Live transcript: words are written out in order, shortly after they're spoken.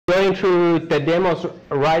going through the demos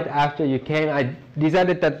right after you came, I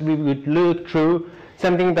decided that we would look through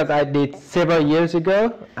something that I did several years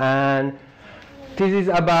ago, and this is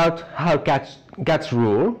about how cats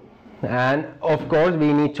rule. And of course,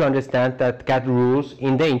 we need to understand that cat rules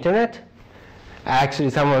in the internet. Actually,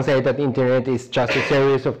 someone said that internet is just a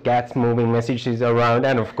series of cats moving messages around,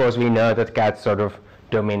 and of course we know that cats sort of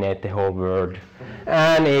dominate the whole world,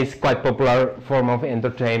 and it's quite popular form of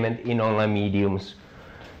entertainment in online mediums.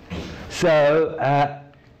 So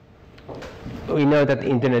we know that the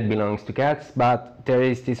internet belongs to cats, but there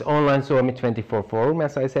is this online Suomi24 forum,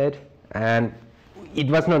 as I said, and it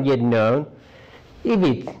was not yet known if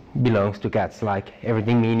it belongs to cats, like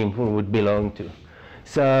everything meaningful would belong to.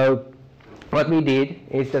 So what we did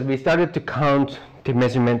is that we started to count the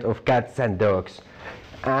measurement of cats and dogs,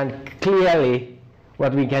 and clearly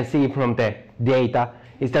what we can see from the data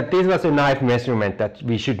is that this was a knife measurement that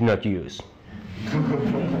we should not use.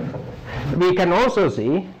 We can also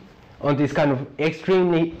see on this kind of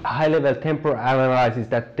extremely high-level temporal analysis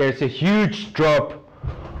that there's a huge drop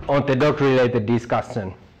on the dog-related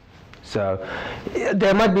discussion. So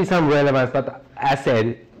there might be some relevance, but as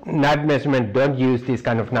said, knife measurement, don't use this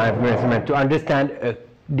kind of knife measurement to understand a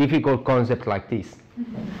difficult concept like this.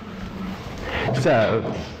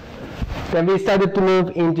 So then we started to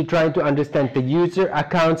move into trying to understand the user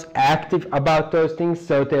accounts active about those things.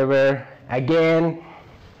 So there were, again,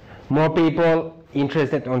 more people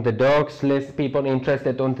interested on the dogs, less people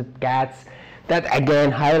interested on the cats. That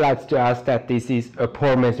again highlights to us that this is a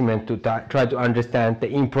poor measurement to try to understand the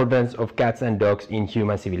importance of cats and dogs in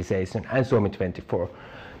human civilization and Suomi24,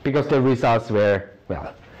 because the results were,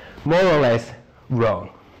 well, more or less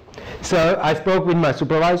wrong. So I spoke with my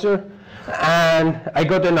supervisor, and I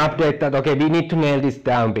got an update that, okay, we need to nail this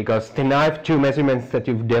down, because the knife 2 measurements that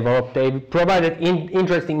you've developed, they provided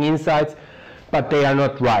interesting insights, but they are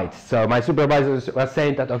not right. So my supervisor was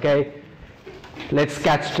saying that, okay, let's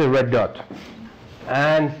catch the red dot.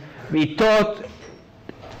 And we thought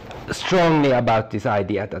strongly about this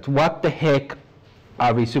idea that what the heck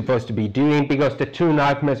are we supposed to be doing, because the 2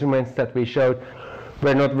 knife measurements that we showed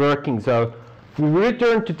were not working. So we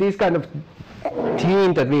returned to this kind of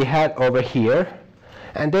team that we had over here,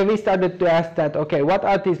 and then we started to ask that, okay, what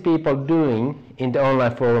are these people doing in the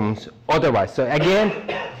online forums otherwise? So again,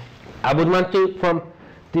 I would want to from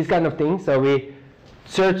this kind of thing. So we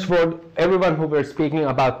searched for everyone who were speaking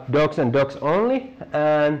about dogs and dogs only,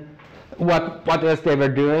 and what else they were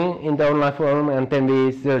doing in the online forum, and then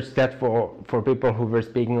we searched that for people who were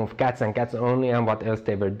speaking of cats and cats only, and what else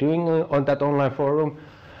they were doing on that online forum.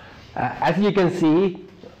 As you can see,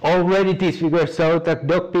 already these figures show that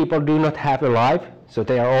dog people do not have a life, so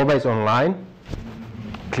they are always online,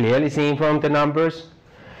 clearly seen from the numbers.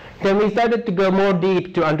 Then we started to go more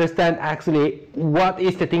deep to understand actually what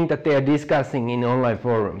is the thing that they are discussing in online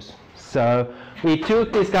forums. So we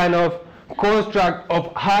took this kind of construct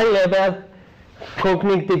of high-level,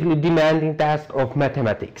 cognitively demanding task of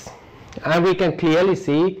mathematics. And we can clearly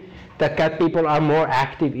see that cat people are more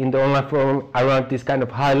active in the online forum around this kind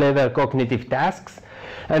of high-level cognitive tasks.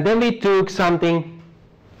 And then we took something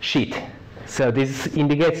shit. So this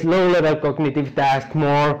indicates low-level cognitive tasks,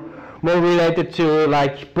 more related to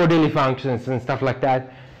like bodily functions and stuff like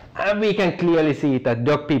that. And we can clearly see that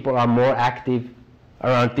dog people are more active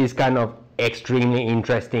around this kind of extremely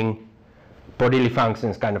interesting bodily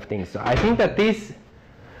functions kind of things. So I think that this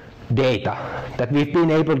data that we've been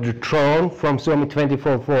able to draw from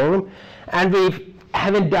Suomi24 forum, and we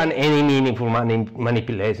haven't done any meaningful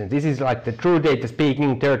manipulation. This is like the true data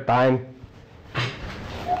speaking third time.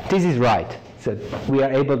 This is right. So we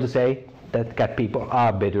are able to say that cat people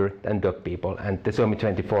are better than dog people, and the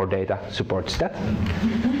Suomi24 data supports that.